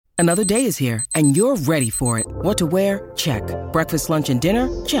Another day is here, and you're ready for it. What to wear? Check. Breakfast, lunch, and dinner?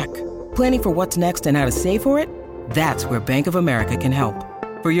 Check. Planning for what's next and how to save for it? That's where Bank of America can help.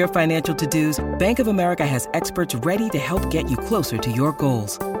 For your financial to-dos, Bank of America has experts ready to help get you closer to your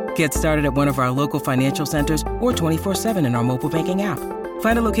goals. Get started at one of our local financial centers or 24/7 in our mobile banking app.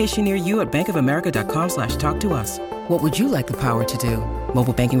 Find a location near you at bankofamerica.com/talktous. What would you like the power to do?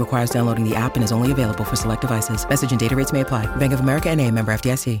 Mobile banking requires downloading the app and is only available for select devices. Message and data rates may apply. Bank of America N.A., member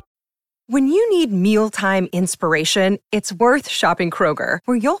FDIC. When you need mealtime inspiration, it's worth shopping Kroger,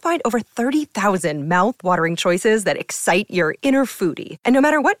 where you'll find over 30,000 mouth-watering choices that excite your inner foodie. And no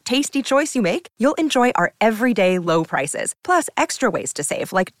matter what tasty choice you make, you'll enjoy our everyday low prices, plus extra ways to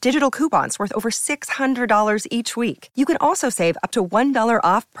save, like digital coupons worth over $600 each week. You can also save up to $1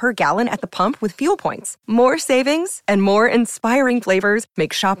 off per gallon at the pump with fuel points. More savings and more inspiring flavors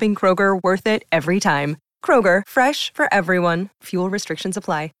make shopping Kroger worth it every time. Kroger, fresh for everyone. Fuel restrictions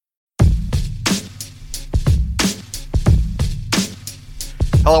apply.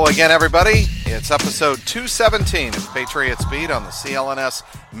 Hello again, everybody. It's episode 217 of Patriots Beat on the CLNS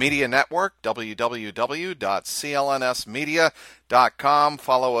Media Network, www.clnsmedia.com.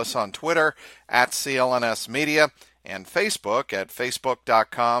 Follow us on Twitter at CLNS Media and Facebook at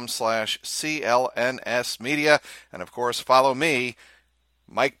facebook.com/CLNS Media. And, of course, follow me,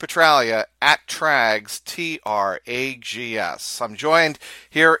 Mike Petraglia, at Trags, Trags. I'm joined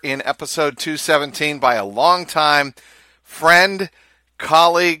here in episode 217 by a longtime friend,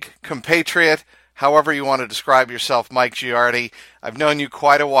 colleague, compatriot, however you want to describe yourself, Mike Giardi. I've known you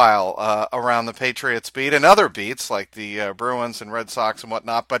quite a while around the Patriots beat and other beats like the Bruins and Red Sox and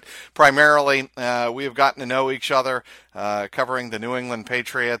whatnot, but primarily we have gotten to know each other covering the New England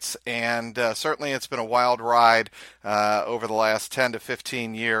Patriots, and certainly it's been a wild ride over the last 10 to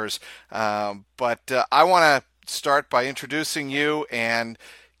 15 years. But I want to start by introducing you and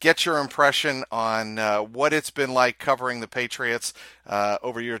get your impression on what it's been like covering the Patriots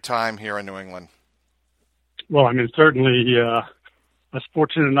over your time here in New England. Well, I mean, certainly I was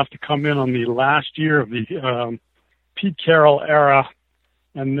fortunate enough to come in on the last year of the Pete Carroll era,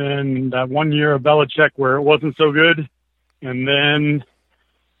 and then that 1 year of Belichick where it wasn't so good, and then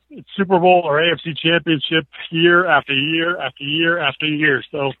Super Bowl or AFC Championship year after year after year after year.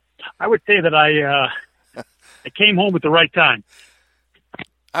 So I would say that I came home at the right time.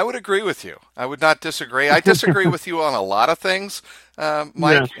 I would agree with you. I would not disagree. I disagree with you on a lot of things,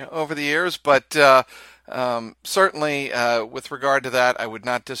 Mike, over the years, but certainly with regard to that, I would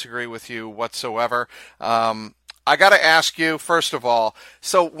not disagree with you whatsoever. I got to ask you, first of all,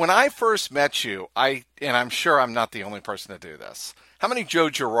 so when I first met you, and I'm sure I'm not the only person to do this, how many Joe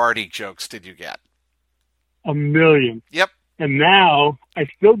Girardi jokes did you get? 1 million. Yep. And now I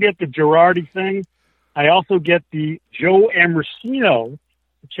still get the Girardi thing. I also get the Joe Ambrosino,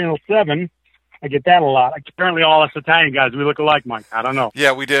 Channel 7. I get that a lot. Apparently all us Italian guys, we look alike, Mike. I don't know.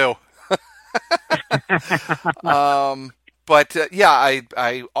 Yeah, we do. But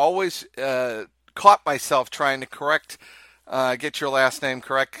I always caught myself trying to get your last name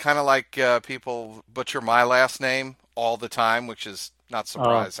correct, kind of like people butcher my last name all the time, which is not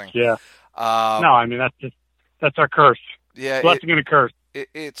surprising. No, I mean, that's our curse. Yeah, blessing and a curse.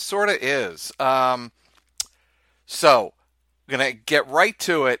 It sort of is. So, going to get right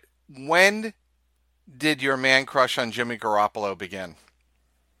to it. When did your man crush on Jimmy Garoppolo begin?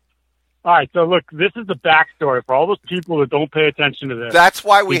 All right, so look, this is the backstory for all those people that don't pay attention to this. That's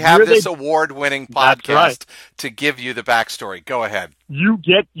why we have this award-winning podcast, right, to give you the backstory. Go ahead. You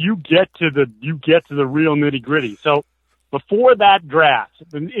get to the real nitty-gritty. So before that draft,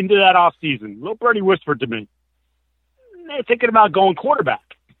 into that offseason, little birdie whispered to me, they're thinking about going quarterback.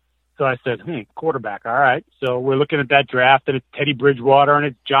 So I said, quarterback, all right. So we're looking at that draft, and it's Teddy Bridgewater, and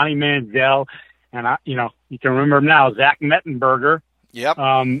it's Johnny Manziel, and you can remember him now, Zach Mettenberger. Yep.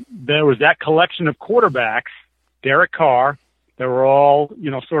 There was that collection of quarterbacks, Derek Carr, they were all,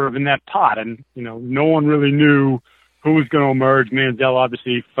 sort of in that pot, and, no one really knew who was going to emerge. Manziel,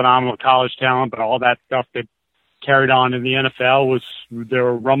 obviously, phenomenal college talent, but all that stuff that carried on in the NFL there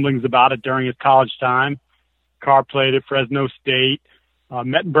were rumblings about it during his college time. Carr played at Fresno State.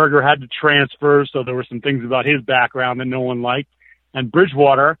 Mettenberger had to transfer, so there were some things about his background that no one liked. And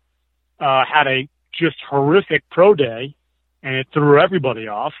Bridgewater had a just horrific pro day, and it threw everybody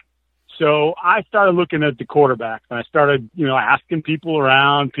off. So I started looking at the quarterbacks, and I started, asking people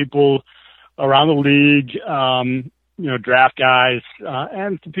around the league, draft guys,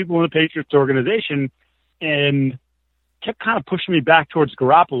 and some people in the Patriots organization, and kept kind of pushing me back towards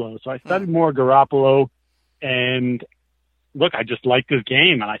Garoppolo. So I studied more Garoppolo, and look, I just liked his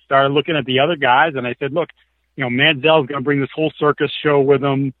game, and I started looking at the other guys, and I said, look, Manziel's going to bring this whole circus show with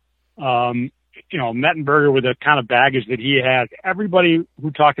him. Mettenberger, with the kind of baggage that he has, everybody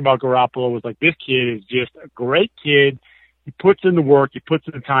who talked about Garoppolo was like, this kid is just a great kid. He puts in the work. He puts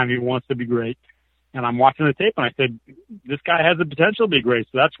in the time. He wants to be great. And I'm watching the tape, and I said, this guy has the potential to be great.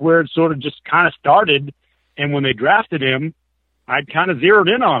 So that's where it sort of just kind of started. And when they drafted him, I kind of zeroed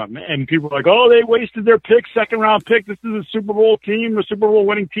in on him. And people were like, oh, they wasted their pick, second-round pick. This is a Super Bowl team, a Super Bowl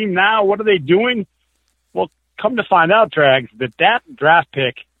winning team now. What are they doing? Well, come to find out, Trags, that draft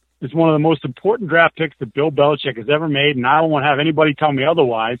pick is one of the most important draft picks that Bill Belichick has ever made, and I don't want to have anybody tell me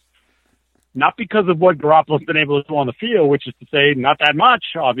otherwise. Not because of what Garoppolo's been able to do on the field, which is to say not that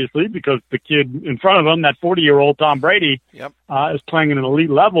much, obviously, because the kid in front of him, that 40-year-old Tom Brady, is playing at an elite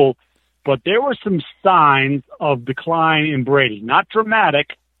level. But there were some signs of decline in Brady. Not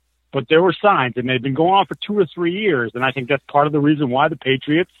dramatic, but there were signs, and they've been going on for 2 or 3 years. And I think that's part of the reason why the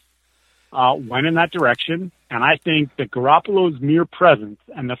Patriots went in that direction. And I think that Garoppolo's mere presence,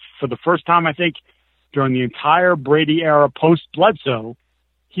 and for the first time, I think, during the entire Brady era post-Bledsoe,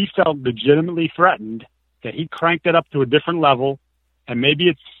 he felt legitimately threatened, that he cranked it up to a different level. And maybe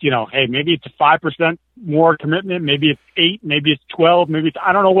it's, maybe it's a 5% more commitment. Maybe it's 8, maybe it's 12, maybe it's,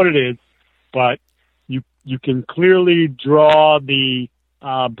 I don't know what it is, but you can clearly draw the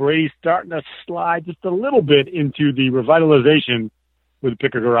Brady starting to slide just a little bit into the revitalization with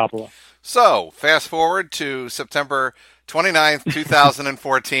Picker Garoppolo. So, fast forward to September 29th,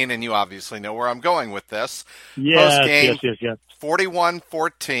 2014, and you obviously know where I'm going with this. Yes, Post-game, yes.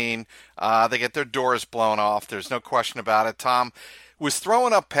 41-14. They get their doors blown off. There's no question about it. Tom was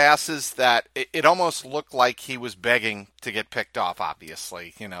throwing up passes that it almost looked like he was begging to get picked off,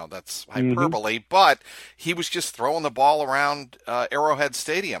 obviously. That's hyperbole, but he was just throwing the ball around Arrowhead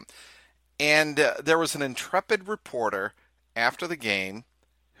Stadium. And there was an intrepid reporter after the game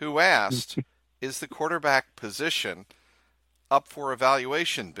who asked, is the quarterback position up for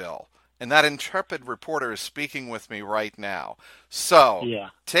evaluation, Bill? And that intrepid reporter is speaking with me right now. So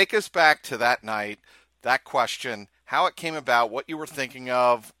take us back to that night, that question, how it came about, what you were thinking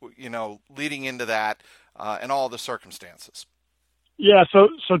of, leading into that, and all the circumstances. Yeah, so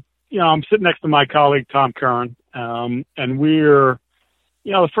I'm sitting next to my colleague, Tom Curran, and we're,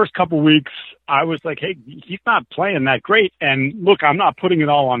 the first couple of weeks, I was like, hey, he's not playing that great. And look, I'm not putting it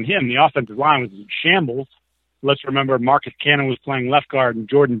all on him. The offensive line was in shambles. Let's remember Marcus Cannon was playing left guard and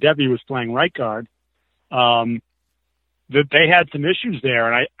Jordan Debbie was playing right guard. That they had some issues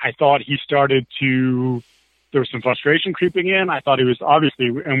there, and I thought he started to. There was some frustration creeping in. I thought he was obviously,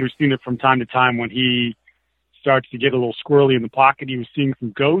 and we've seen it from time to time when he starts to get a little squirrely in the pocket. He was seeing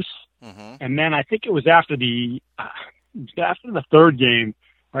some ghosts, and then I think it was after the third game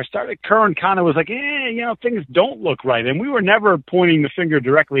where Curran kind of was like, things don't look right, and we were never pointing the finger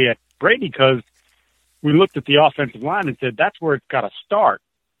directly at Brady because we looked at the offensive line and said, that's where it's got to start.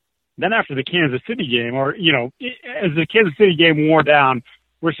 Then after the Kansas City game, or, as the Kansas City game wore down,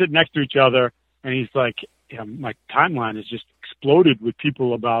 we're sitting next to each other, and he's like, my timeline has just exploded with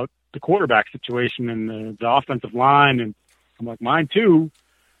people about the quarterback situation and the offensive line. And I'm like, mine too.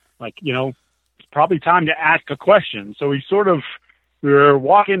 Like, it's probably time to ask a question. So we were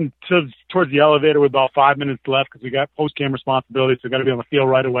walking towards the elevator with about 5 minutes left because we got post-game responsibilities, so we got to be on the field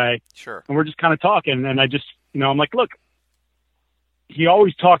right away. Sure. And we're just kind of talking, and I just, I'm like, look, he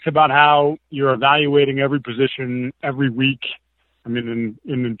always talks about how you're evaluating every position every week. I mean,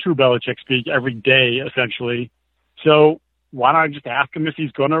 in true Belichick speak, every day, essentially. So why don't I just ask him if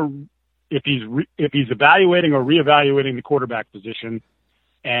he's evaluating or reevaluating the quarterback position?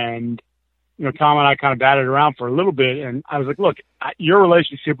 And Tom and I kind of batted around for a little bit, and I was like, look, your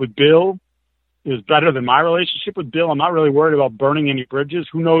relationship with Bill is better than my relationship with Bill. I'm not really worried about burning any bridges.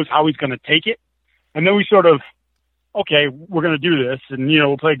 Who knows how he's going to take it? And then we sort of, okay, we're going to do this, and,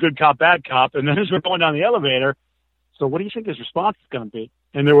 we'll play good cop, bad cop. And then as we're going down the elevator, so what do you think his response is going to be?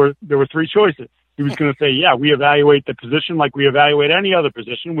 And there were 3 choices. He was going to say, yeah, we evaluate the position like we evaluate any other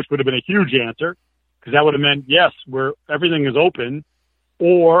position, which would have been a huge answer, because that would have meant, yes, everything is open,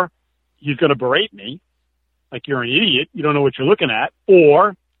 or he's going to berate me like you're an idiot, you don't know what you're looking at,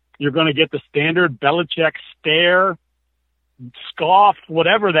 or you're going to get the standard Belichick stare, scoff,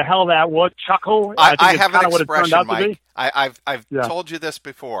 whatever the hell that was, chuckle. I have an expression, Mike. I've told you this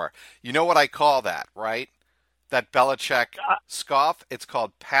before. You know what I call that, right? That Belichick scoff? It's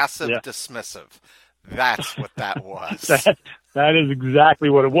called passive dismissive. That's what that was. That is exactly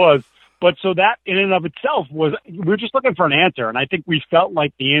what it was. But so that in and of itself we were just looking for an answer. And I think we felt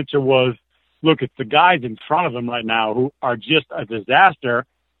like the answer was, look, it's the guys in front of him right now who are just a disaster.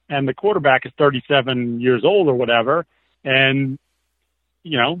 And the quarterback is 37 years old or whatever. And,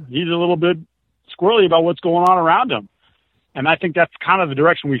 he's a little bit squirrely about what's going on around him. And I think that's kind of the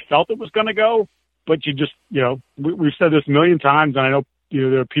direction we felt it was going to go. But you just, we've said this a million times, and I know,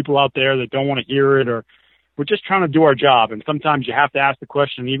 there are people out there that don't want to hear it, or we're just trying to do our job. And sometimes you have to ask the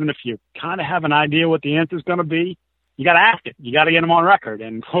question, even if you kind of have an idea what the answer is going to be, you got to ask it. You got to get them on record.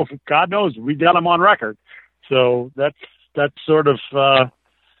 And God knows we got them on record. So that's sort of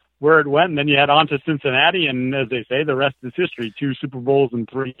where it went. And then you head on to Cincinnati, and as they say, the rest is history. 2 Super Bowls in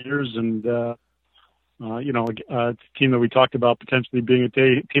 3 years, and it's a team that we talked about potentially being a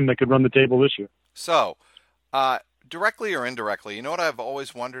team that could run the table this year. So, directly or indirectly, you know what I've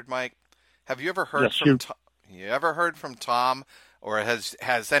always wondered, Mike? Have you ever heard from Tom, or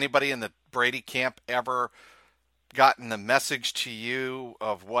has anybody in the Brady camp ever gotten the message to you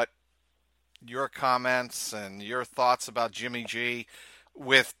of what your comments and your thoughts about Jimmy G,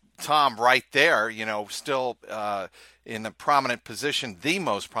 with Tom right there, still in a prominent position, the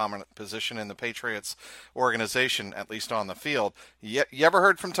most prominent position in the Patriots organization, at least on the field. You ever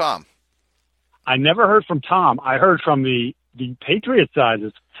heard from Tom? I never heard from Tom. I heard from the Patriots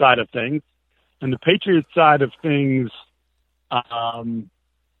side of things, and the Patriots side of things weren't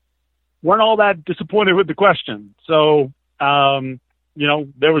all that disappointed with the question. So,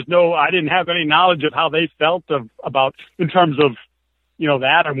 there was I didn't have any knowledge of how they felt about in terms of,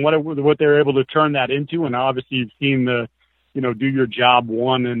 that and what they were able to turn that into. And obviously you've seen the, do your job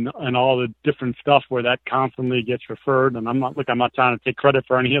one and all the different stuff where that constantly gets referred. And I'm not trying to take credit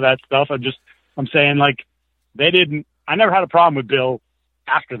for any of that stuff. I'm saying, like, I never had a problem with Bill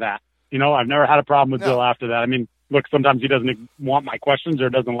after that. I've never had a problem with Bill after that. I mean, look, sometimes he doesn't want my questions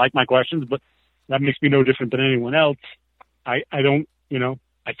or doesn't like my questions, but that makes me no different than anyone else. I don't,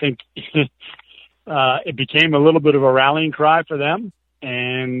 I think it became a little bit of a rallying cry for them.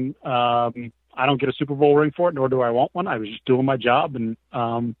 And I don't get a Super Bowl ring for it, nor do I want one. I was just doing my job. And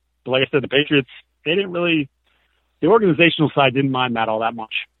but like I said, the Patriots, the organizational side didn't mind that all that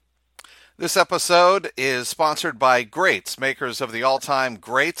much. This episode is sponsored by Greats, makers of the all-time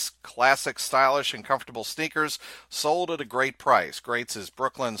Greats, classic, stylish, and comfortable sneakers sold at a great price. Greats is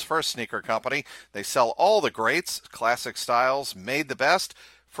Brooklyn's first sneaker company. They sell all the Greats, classic styles, made the best,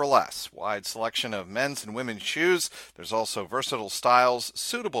 for less. Wide selection of men's and women's shoes. There's also versatile styles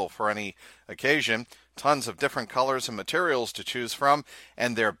suitable for any occasion. Tons of different colors and materials to choose from,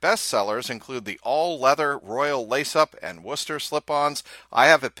 and their best sellers include the all-leather Royal Lace-Up and Worcester slip-ons. I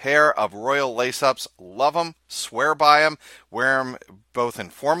have a pair of Royal Lace-Ups. Love them, swear by them, wear them both in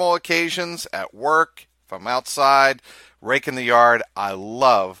formal occasions, at work, if I'm outside, raking the yard. I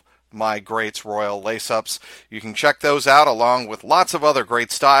love my Greats Royal Lace-Ups. You can check those out along with lots of other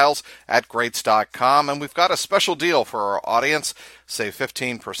great styles at Greats.com. And we've got a special deal for our audience. Save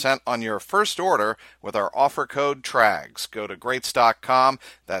 15% on your first order with our offer code TRAGS. Go to Greats.com.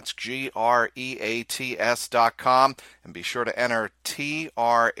 That's GREATS.com. And be sure to enter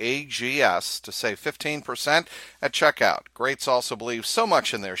TRAGS to save 15% at checkout. Greats also believes so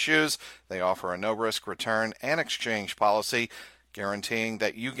much in their shoes. They offer a no-risk return and exchange policy, guaranteeing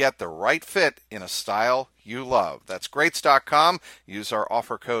that you get the right fit in a style you love. That's Greats.com. Use our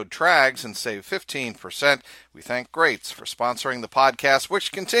offer code TRAGS and save 15%. We thank Greats for sponsoring the podcast,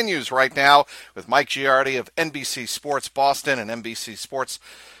 which continues right now with Mike Giardi of NBC Sports Boston and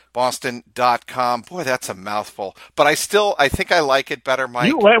NBCSportsBoston.com. Boy, that's a mouthful. But I think I like it better,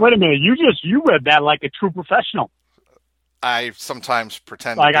 Mike. Wait a minute. You read that like a true professional. I sometimes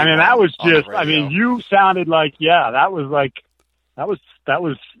pretend like, to be that was just, you sounded like, that was like I'm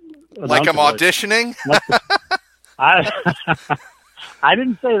auditioning. I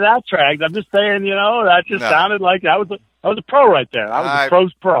didn't say that, Trags. I'm just saying, that just sounded like I was a pro right there. I was a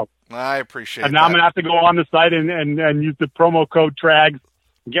pro's pro. I appreciate it. And now I'm going to have to go on the site and use the promo code TRAGS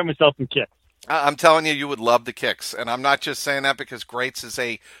and get myself some kicks. I'm telling you, you would love the kicks. And I'm not just saying that because Greats is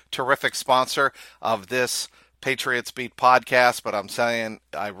a terrific sponsor of this Patriots Beat podcast, but I'm saying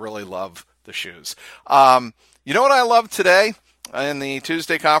I really love the shoes. You know what I love today? In the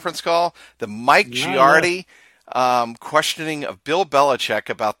Tuesday conference call, the Mike Giardi questioning of Bill Belichick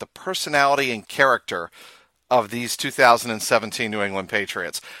about the personality and character of these 2017 New England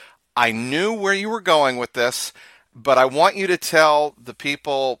Patriots. I knew where you were going with this, but I want you to tell the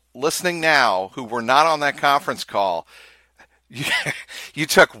people listening now who were not on that conference call, you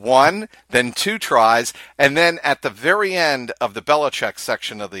took one, then two tries, and then at the very end of the Belichick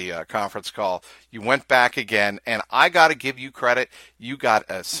section of the conference call, you went back again, and I got to give you credit. You got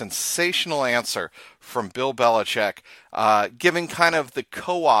a sensational answer from Bill Belichick, giving kind of the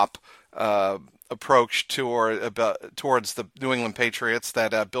co-op approach towards the New England Patriots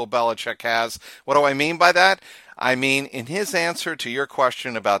that Bill Belichick has. What do I mean by that? I mean, in his answer to your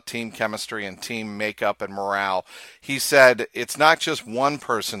question about team chemistry and team makeup and morale, he said it's not just one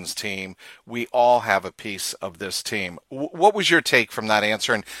person's team. We all have a piece of this team. What was your take from that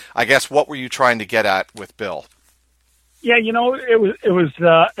answer? And I guess what were you trying to get at with Bill? Yeah,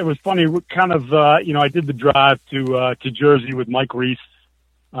 it was funny. Kind of, I did the drive to Jersey with Mike Reese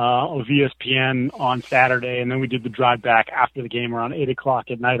of ESPN on Saturday, and then we did the drive back after the game around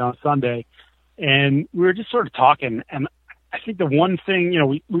 8:00 at night on Sunday, and we were just sort of talking. And I think the one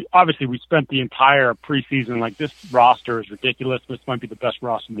thing, we obviously we spent the entire preseason like, this roster is ridiculous. This might be the best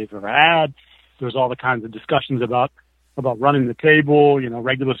roster they've ever had. There was all the kinds of discussions about running the table,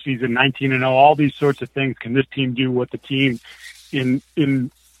 regular season 19-0, all these sorts of things. Can this team do what the team in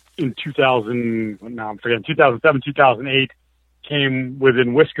 2007, 2008 came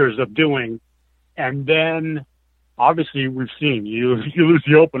within whiskers of doing? And then obviously we've seen you lose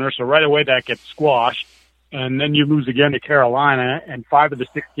the opener, so right away that gets squashed. And then you lose again to Carolina, and 5 of the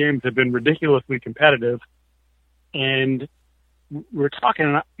 6 games have been ridiculously competitive. And we're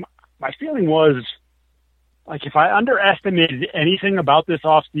talking, my feeling was, like, if I underestimated anything about this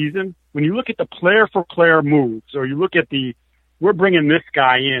offseason, when you look at the player-for-player moves, or you look at we're bringing this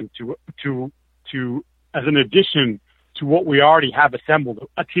guy in to as an addition to what we already have assembled,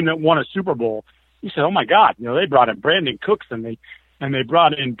 a team that won a Super Bowl, you said, oh my God, they brought in Brandon Cooks, and they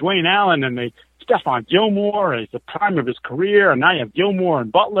brought in Dwayne Allen, and Stephon Gilmore is the prime of his career, and now you have Gilmore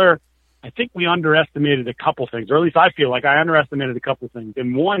and Butler. I think we underestimated a couple things, or at least I feel like I underestimated a couple things.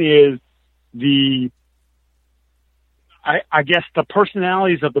 And one is I guess the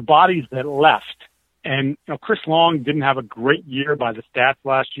personalities of the bodies that left. And Chris Long didn't have a great year by the stats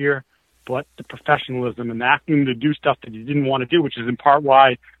last year, but the professionalism and asking him to do stuff that he didn't want to do, which is in part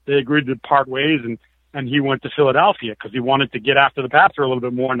why they agreed to part ways, and he went to Philadelphia because he wanted to get after the passer a little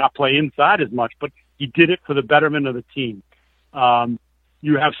bit more and not play inside as much, but he did it for the betterment of the team.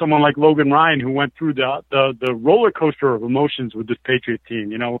 You have someone like Logan Ryan who went through the roller coaster of emotions with this Patriot team.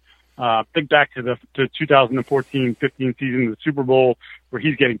 Think back to the 2014-15 season of the Super Bowl, where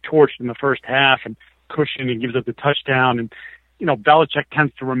he's getting torched in the first half and cushion and gives up the touchdown. And, Belichick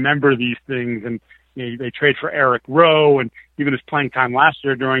tends to remember these things. And they trade for Eric Rowe, and even his playing time last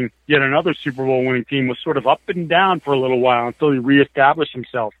year during yet another Super Bowl winning team was sort of up and down for a little while until he reestablished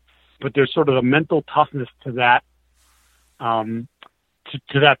himself. But there's sort of a mental toughness to that, to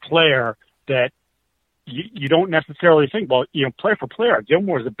that player that you don't necessarily think, well, player for player,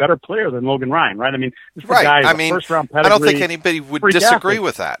 Gilmore is a better player than Logan Ryan, right? I mean, this is a guy who's a first-round pedigree. I don't think anybody would disagree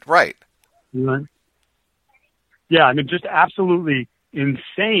with that, right? Yeah, I mean, just absolutely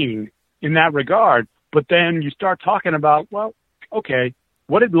insane in that regard. But then you start talking about, well, okay,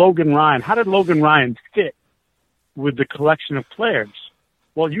 how did Logan Ryan fit with the collection of players?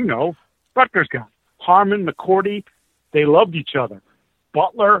 Well, Rutgers guy, Harmon, McCourty, they loved each other.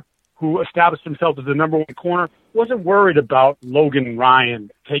 Butler, who established himself as the number one corner, wasn't worried about Logan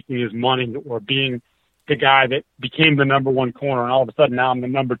Ryan taking his money or being the guy that became the number one corner, and all of a sudden now I'm the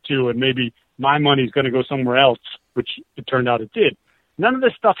number 2, and maybe my money's going to go somewhere else, which it turned out it did. None of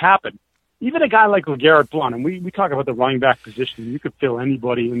this stuff happened. Even a guy like LeGarrette Blount, and we talk about the running back position, you could fill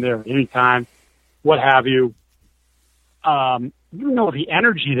anybody in there anytime, what have you. The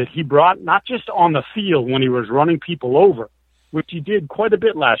energy that he brought, not just on the field when he was running people over, which he did quite a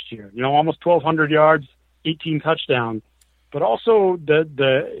bit last year, almost 1,200 yards, 18 touchdowns, but also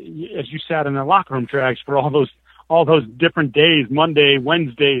as you sat in the locker room, Trags, for all those different days, Monday,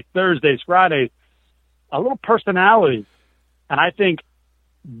 Wednesday, Thursdays, Fridays, a little personality. And I think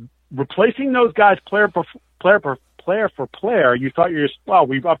replacing those guys player for player, you thought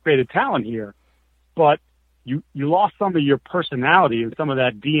we've upgraded talent here, but you lost some of your personality and some of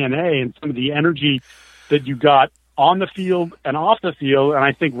that DNA and some of the energy that you got on the field and off the field. And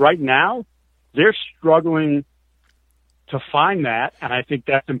I think right now they're struggling to find that. And I think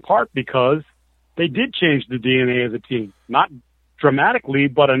that's in part because they did change the DNA of the team, not dramatically,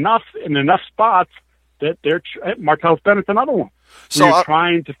 but in enough spots that Martellus Bennett's another one. So you're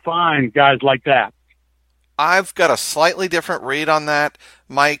trying to find guys like that. I've got a slightly different read on that,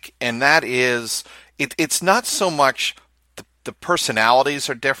 Mike, and that is it's not so much the personalities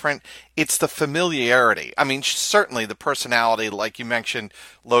are different, it's the familiarity. I mean, certainly the personality, like you mentioned,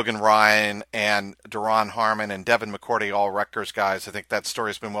 Logan Ryan and Duron Harmon and Devin McCourty, all Rutgers guys. I think that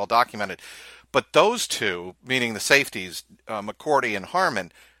story's been well documented. But those two, meaning the safeties, McCourty and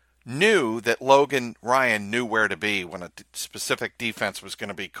Harmon, knew that Logan Ryan knew where to be when a specific defense was going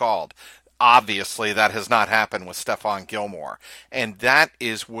to be called. obviously that has not happened with Stephon Gilmore. And that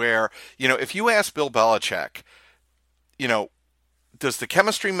is where, if you ask Bill Belichick, does the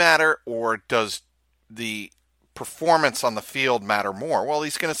chemistry matter or does the performance on the field matter more? Well,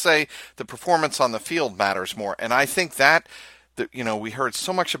 he's going to say the performance on the field matters more. And I think that we heard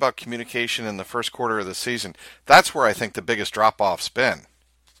so much about communication in the first quarter of the season. That's where I think the biggest drop-off's been.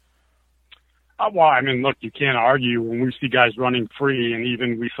 Well, I mean, look, you can't argue when we see guys running free, and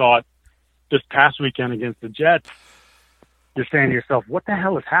even we saw it this past weekend against the Jets. You're saying to yourself, what the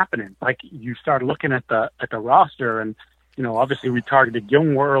hell is happening? Like, you start looking at the roster, and obviously we targeted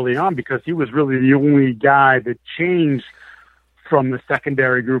Gilmore early on because he was really the only guy that changed from the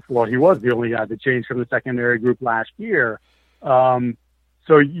secondary group. Well, he was the only guy that changed from the secondary group last year.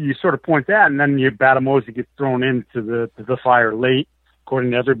 So you sort of point that, and then Bademosi gets thrown into the fire late.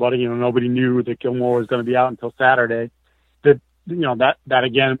 According to everybody, nobody knew that Gilmore was going to be out until Saturday. That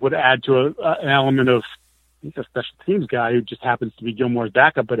again would add to an element of he's a special teams guy who just happens to be Gilmore's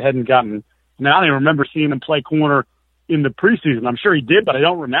backup, but hadn't gotten. I don't even remember seeing him play corner in the preseason. I'm sure he did, but I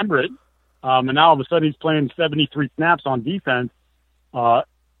don't remember it. And now all of a sudden he's playing 73 snaps on defense at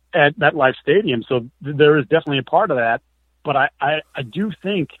MetLife Stadium. So there is definitely a part of that. But I do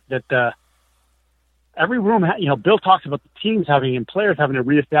think that every room, Bill talks about the teams having and players having to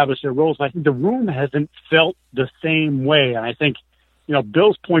reestablish their roles. I think the room hasn't felt the same way. And I think,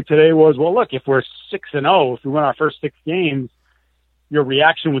 Bill's point today was, well, look, if we're 6-0, if we win our first 6 games, your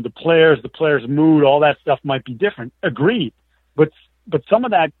reaction with the players' mood, all that stuff might be different. Agreed. But some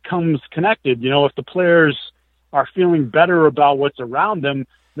of that comes connected. If the players are feeling better about what's around them,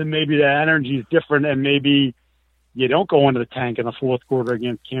 then maybe the energy is different, and maybe you don't go into the tank in the fourth quarter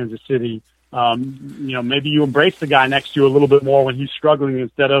against Kansas City. Maybe you embrace the guy next to you a little bit more when he's struggling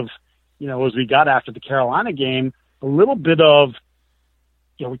instead of, as we got after the Carolina game, a little bit of,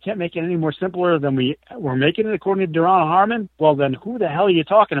 we can't make it any more simpler than we're making it according to Duron Harmon. Well, then who the hell are you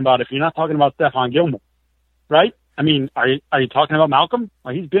talking about if you're not talking about Stephon Gilmore, right? I mean, are you talking about Malcolm?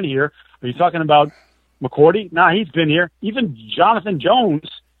 Well, he's been here. Are you talking about McCourty? Nah, he's been here. Even Jonathan Jones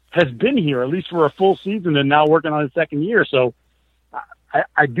has been here, at least for a full season, and now working on his second year. So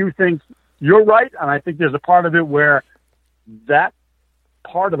I do think you're right, and I think there's a part of it where that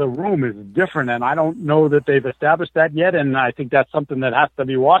part of the room is different, and I don't know that they've established that yet, and I think that's something that has to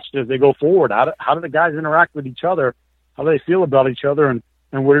be watched as they go forward. How do the guys interact with each other? How do they feel about each other, and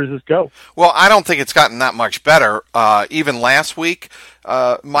where does this go? Well, I don't think it's gotten that much better. Even last week,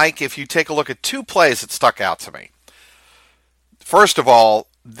 Mike, if you take a look at 2 plays that stuck out to me. First of all,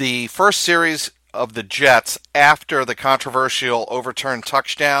 the first series of the Jets after the controversial overturned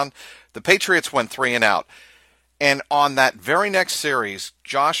touchdown, the Patriots went 3 and out. And on that very next series,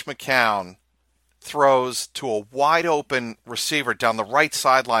 Josh McCown throws to a wide open receiver down the right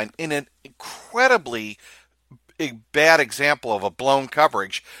sideline in an incredibly bad example of a blown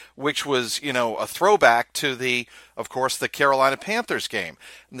coverage, which was, a throwback to of course, the Carolina Panthers game.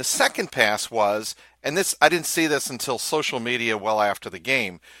 And the second pass was, and this, I didn't see this until social media well after the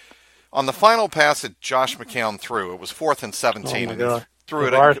game. On the final pass that Josh McCown threw, it was 4th and 17. Oh my God. Threw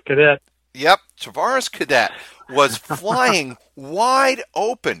Tavares Cadet. Yep, Tavares Cadet was flying wide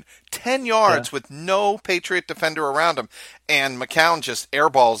open, 10 yards with no Patriot defender around him, and McCown just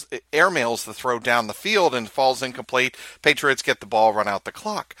airmails the throw down the field and falls incomplete. Patriots get the ball, run out the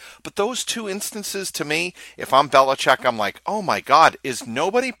clock. But those 2 instances, to me, if I'm Belichick, I'm like, oh my God, is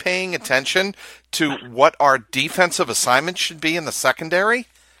nobody paying attention to what our defensive assignment should be in the secondary?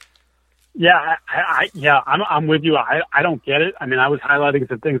 Yeah, I'm with you. I don't get it. I mean, I was highlighting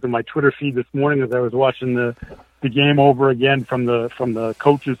some things in my Twitter feed this morning as I was watching the game over again from the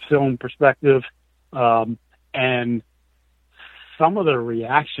coach's film perspective, and some of the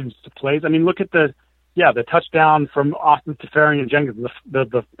reactions to plays. I mean, look at the touchdown from Austin Seferian-Jenkins,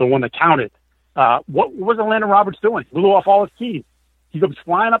 the one that counted. What was Landon Roberts doing? He blew off all his keys. He goes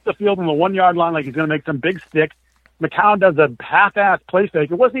flying up the field on the 1-yard line like he's going to make some big stick. McCown does a half-ass play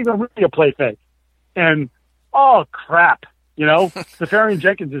fake. It wasn't even really a play fake. And, oh, crap.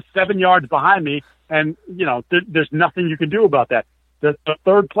 Seferian-Jenkins is 7 yards behind me, and, there's nothing you can do about that. The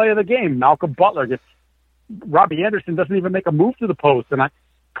third play of the game, Malcolm Butler gets – Robbie Anderson doesn't even make a move to the post. And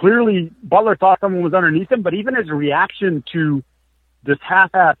clearly Butler thought someone was underneath him, but even his reaction to this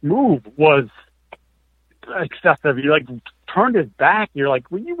half-ass move was excessive. He, turned his back. You're like,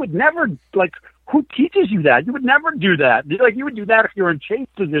 well, you would never – who teaches you that? You would never do that. You would do that if you're in chase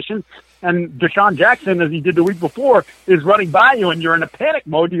position and Deshaun Jackson, as he did the week before, is running by you and you're in a panic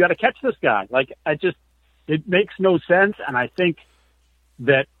mode. You got to catch this guy. It makes no sense. And I think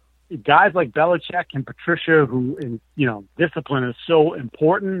that guys like Belichick and Patricia, who, discipline is so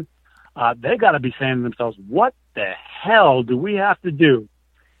important. they got to be saying to themselves, what the hell do we have to do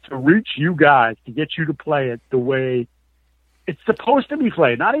to reach you guys to get you to play it the way it's supposed to be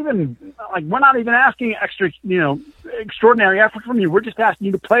played? Not even like we're not even asking extra, extraordinary effort from you. We're just asking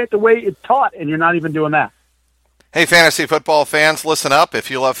you to play it the way it's taught, and you're not even doing that. Hey, fantasy football fans, listen up.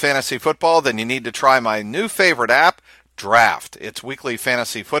 If you love fantasy football, then you need to try my new favorite app, Draft. It's weekly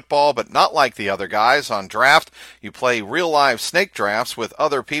fantasy football, but not like the other guys. On Draft, you play real-live snake drafts with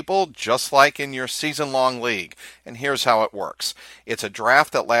other people, just like in your season-long league. And here's how it works. It's a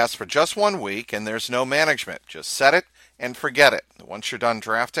draft that lasts for just 1 week, and there's no management. Just set it and forget it. Once you're done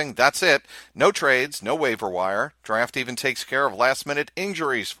drafting, that's it. No trades, no waiver wire. Draft even takes care of last-minute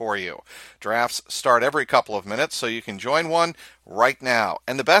injuries for you. Drafts start every couple of minutes, so you can join one right now.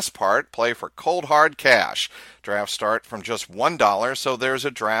 And the best part, play for cold, hard cash. Drafts start from just $1, so there's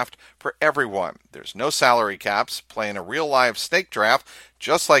a draft for everyone. There's no salary caps. Play in a real-live snake draft,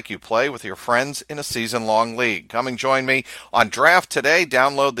 just like you play with your friends in a season-long league. Come and join me on Draft today.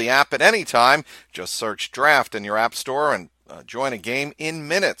 Download the app at any time. Just search Draft in your app store and join a game in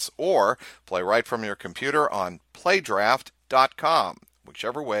minutes, or play right from your computer on playdraft.com.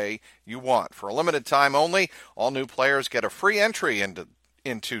 Whichever way you want. For a limited time only, all new players get a free entry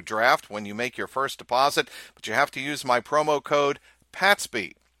into Draft when you make your first deposit, but you have to use my promo code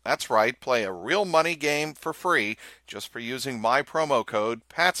PATSBEAT. That's right, play a real money game for free just for using my promo code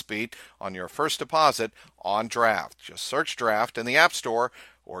PATSBEAT on your first deposit on Draft. Just search Draft in the App Store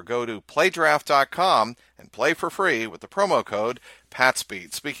or go to playdraft.com and play for free with the promo code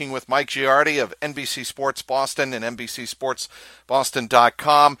PATSBEAT. Speaking with Mike Giardi of NBC Sports Boston and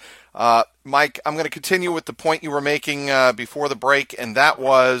NBCSportsBoston.com. Mike, I'm going to continue with the point you were making before the break, and that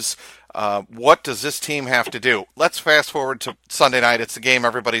was what does this team have to do? Let's fast forward to Sunday night. It's the game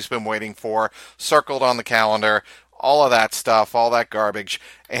everybody's been waiting for, circled on the calendar, all of that stuff, all that garbage.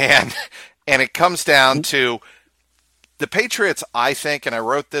 And it comes down to the Patriots, I think, and I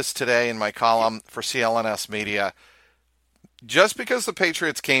wrote this today in my column for CLNS Media, just because the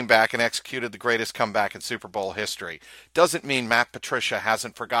Patriots came back and executed the greatest comeback in Super Bowl history doesn't mean Matt Patricia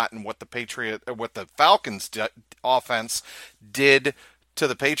hasn't forgotten what the Falcons offense did to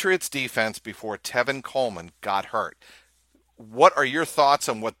the Patriots defense before Tevin Coleman got hurt. What are your thoughts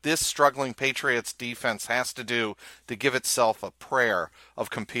on what this struggling Patriots defense has to do to give itself a prayer of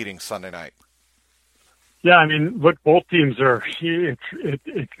competing Sunday night? Yeah, I mean, look, both teams are.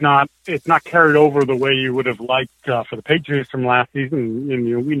 It's not carried over the way you would have liked for the Patriots from last season.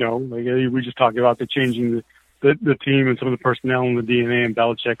 And we know, we just talked about the changing the team and some of the personnel and the DNA. And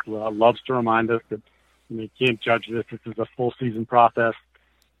Belichick loves to remind us that you can't judge this. This is a full season process.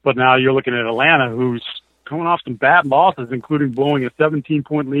 But now you're looking at Atlanta, who's coming off some bad losses, including blowing a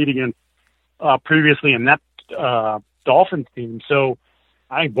 17-point lead against previously a net Dolphins team. So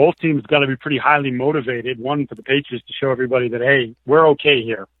I think both teams got to be pretty highly motivated. One for the Patriots to show everybody that, hey, we're okay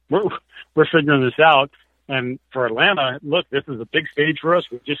here. We're figuring this out. And for Atlanta, look, this is a big stage for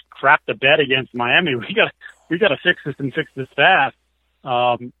us. We just crapped the bed against Miami. We got to fix this and fix this fast.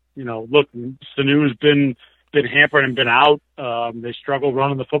 Look, Sanu's been hampered and been out. They struggle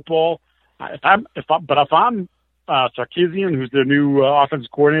running the football. If I'm Sarkisian, who's the new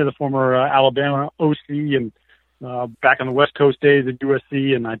offensive coordinator, the former Alabama OC, and back on the West Coast days at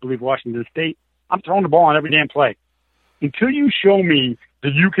USC and I believe Washington State, I'm throwing the ball on every damn play. Until you show me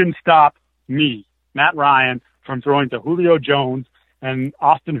that you can stop me, Matt Ryan, from throwing to Julio Jones and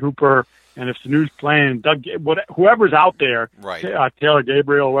Austin Hooper, and if Sanu's playing, whoever's out there, right. Taylor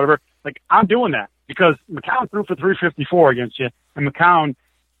Gabriel, whatever, I'm doing that because McCown threw for 354 against you, and McCown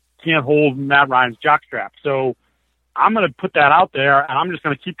can't hold Matt Ryan's jockstrap. So I'm going to put that out there, and I'm just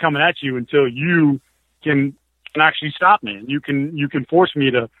going to keep coming at you until you can actually stop me, and you can force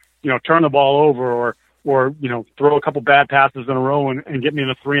me to turn the ball over or throw a couple bad passes in a row and get me in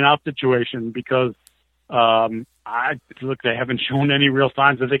a 3-and-out situation because they haven't shown any real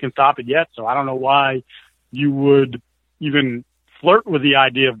signs that they can stop it yet. So I don't know why you would even flirt with the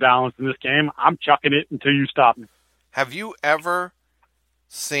idea of balance in this game. I'm chucking it until you stop me. Have you ever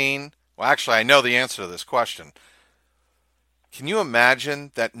seen? Well, actually, I know the answer to this question. Can you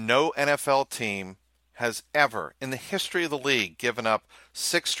imagine that no NFL team has ever, in the history of the league, given up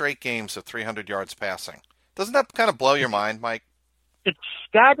 6 straight games of 300 yards passing? Doesn't that kind of blow your mind, Mike? It's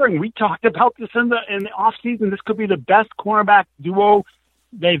staggering. We talked about this in the offseason. This could be the best cornerback duo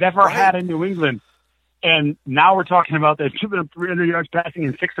they've ever had in New England. And now we're talking about they've given up 300 yards passing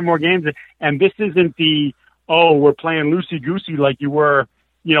in 6 or more games. And this isn't we're playing loosey-goosey like you were,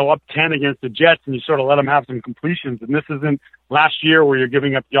 up 10 against the Jets and you sort of let them have some completions. And this isn't last year where you're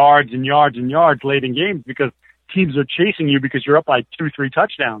giving up yards and yards and yards late in games because teams are chasing you because you're up by 2-3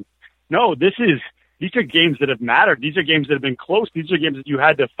 touchdowns. no, these are games that have mattered. These are games that have been close. These are games that you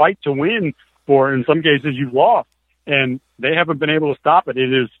had to fight to win for. In some cases, you've lost, and they haven't been able to stop it.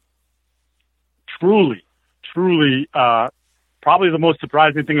 It is truly, probably the most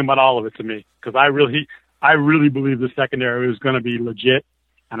surprising thing about all of it to me, because I really believe the secondary was going to be legit,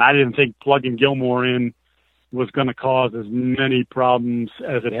 and I didn't think plugging Gilmore in was going to cause as many problems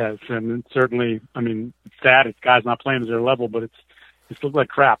as it has. And certainly, I mean, it's sad. It's guys not playing at their level, but it's looked like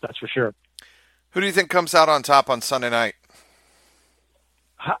crap, that's for sure. Who do you think comes out on top on Sunday night?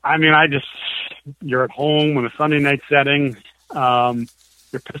 I mean, you're at home in a Sunday night setting.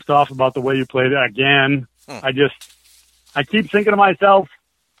 You're pissed off about the way you played it again. I keep thinking to myself,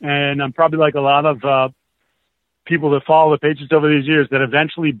 and I'm probably like a lot of people that follow the Patriots over these years, that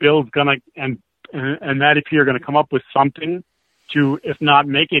eventually Bill's gonna and Matty P are gonna come up with something to, if not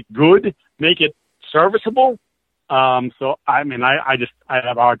make it good, make it serviceable. So I mean, I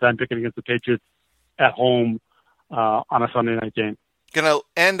have a hard time picking against the Patriots at home on a Sunday night game. Gonna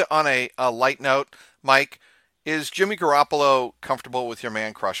end on a light note, Mike. Is Jimmy Garoppolo comfortable with your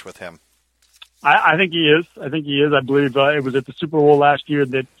man crush with him? I think he is. I believe it was at the Super Bowl last year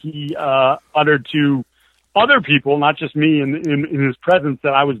that he uttered to other people, not just me, in his presence,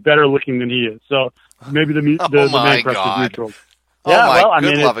 that I was better looking than he is. So maybe the man crush is neutral.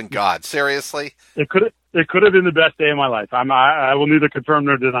 Good loving God! Seriously, it could have been the best day of my life. I will neither confirm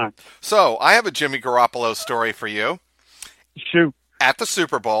nor deny. So I have a Jimmy Garoppolo story for you. Shoot! At the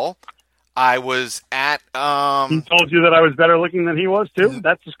Super Bowl, I was at. He told you that I was better looking than he was too.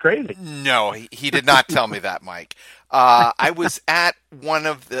 That's just crazy. No, he did not tell me that, Mike. I was at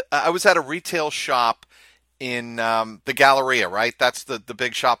I was at a retail shop in the Galleria, right? That's the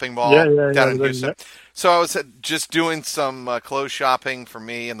big shopping mall down in Houston. Yeah. So I was just doing some clothes shopping for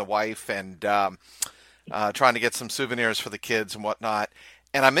me and the wife, and trying to get some souvenirs for the kids and whatnot.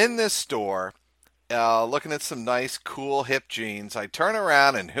 And I'm in this store looking at some nice, cool, hip jeans. I turn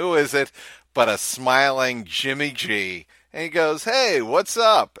around, and who is it but a smiling Jimmy G? And he goes, "Hey, what's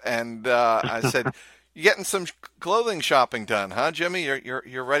up?" And I said, "You getting some clothing shopping done, huh, Jimmy?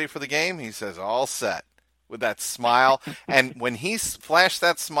 You're ready for the game?" He says, "All set," with that smile. And when he flashed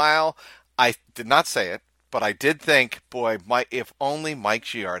that smile, I did not say it, but I did think, boy, if only Mike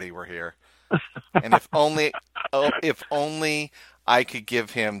Giardi were here. And if only I could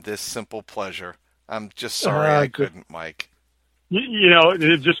give him this simple pleasure. I'm just sorry I couldn't, Mike. You know,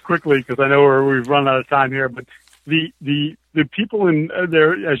 just quickly, because I know we've run out of time here, but the people in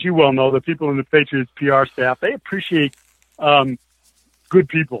there, as you well know, the people in the Patriots PR staff, they appreciate good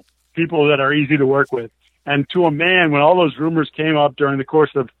people that are easy to work with. And to a man, when all those rumors came up during the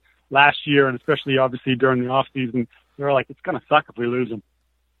course of last year, and especially obviously during the off season, they were like, "It's going to suck if we lose him."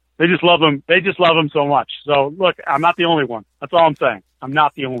 They just love him. They just love him so much. So look, I'm not the only one. That's all I'm saying. I'm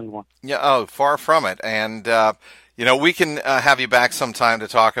not the only one. Yeah. Oh, far from it. And we can have you back sometime to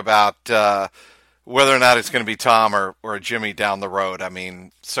talk about whether or not it's going to be Tom or Jimmy down the road. I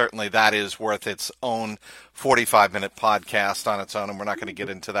mean, certainly that is worth its own 45-minute podcast on its own, and we're not going to get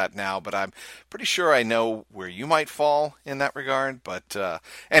into that now, but I'm pretty sure I know where you might fall in that regard. But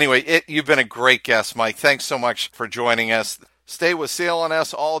anyway, you've been a great guest, Mike. Thanks so much for joining us. Stay with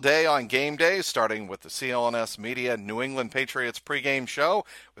CLNS all day on game days, starting with the CLNS Media New England Patriots pregame show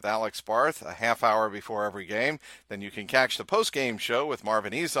with Alex Barth a half hour before every game. Then you can catch the postgame show with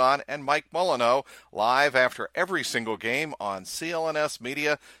Marvin Ezon and Mike Molyneux live after every single game on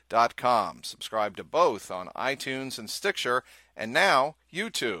clnsmedia.com. Subscribe to both on iTunes and Stitcher, and now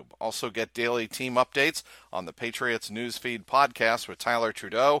YouTube. Also get daily team updates on the Patriots Newsfeed podcast with Tyler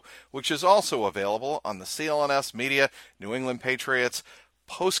Trudeau, which is also available on the CLNS Media New England Patriots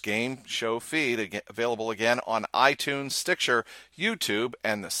post-game show feed, available again on iTunes, Stitcher, YouTube,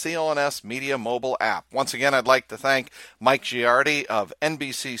 and the CLNS Media mobile app. Once again, I'd like to thank Mike Giardi of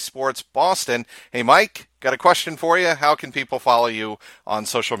NBC Sports Boston. Hey, Mike, got a question for you. How can people follow you on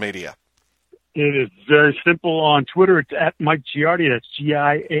social media? It is very simple. On Twitter, it's at Mike Giardi. That's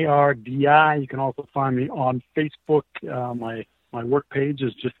Giardi. You can also find me on Facebook. My work page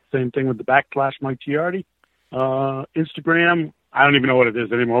is just the same thing with the / Mike Giardi. Instagram, I don't even know what it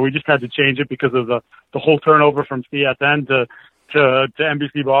is anymore. We just had to change it because of the whole turnover from CSN to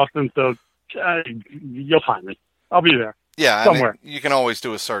NBC Boston. So you'll find me. I'll be there. Yeah, somewhere. You can always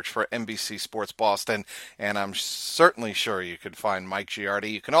do a search for NBC Sports Boston, and I'm certainly sure you could find Mike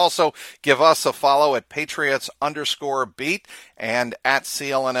Giardi. You can also give us a follow at Patriots_beat and at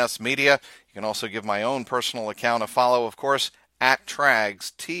CLNS Media. You can also give my own personal account a follow, of course, at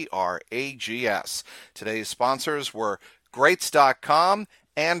Trags, TRAGS. Today's sponsors were Greats.com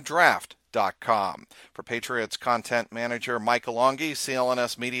and Draft. CLNS.com. For Patriots content manager Mike Alongi,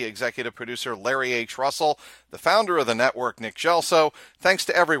 CLNS media executive producer Larry H. Russell, the founder of the network Nick Gelso, thanks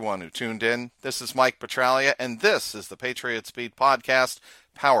to everyone who tuned in. This is Mike Petraglia, and this is the Patriot Beat podcast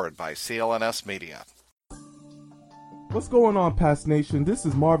powered by CLNS Media. What's going on, Past Nation? This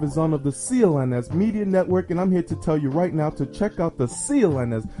is Marvin Zahn of the CLNS Media Network, and I'm here to tell you right now to check out the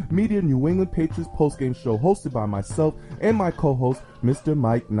CLNS Media New England Patriots postgame show hosted by myself and my co-host, Mr.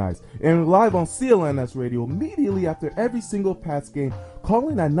 Mike Nice. And live on CLNS Radio immediately after every single Pats game. Call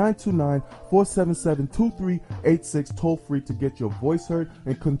in at 929-477-2386 toll-free to get your voice heard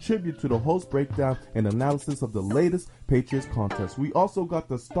and contribute to the host breakdown and analysis of the latest Patriots contest. We also got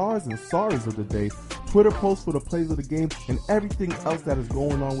the stars and sorries of the day, Twitter posts for the plays of the game, and everything else that is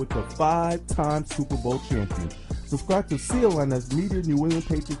going on with the 5-time Super Bowl champions. Subscribe to CLNS Media New England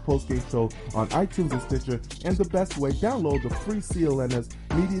Patriots postgame show on iTunes and Stitcher, and the best way, download the free CLNS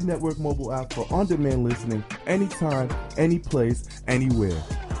Media Network mobile app for on-demand listening anytime, any place, anywhere.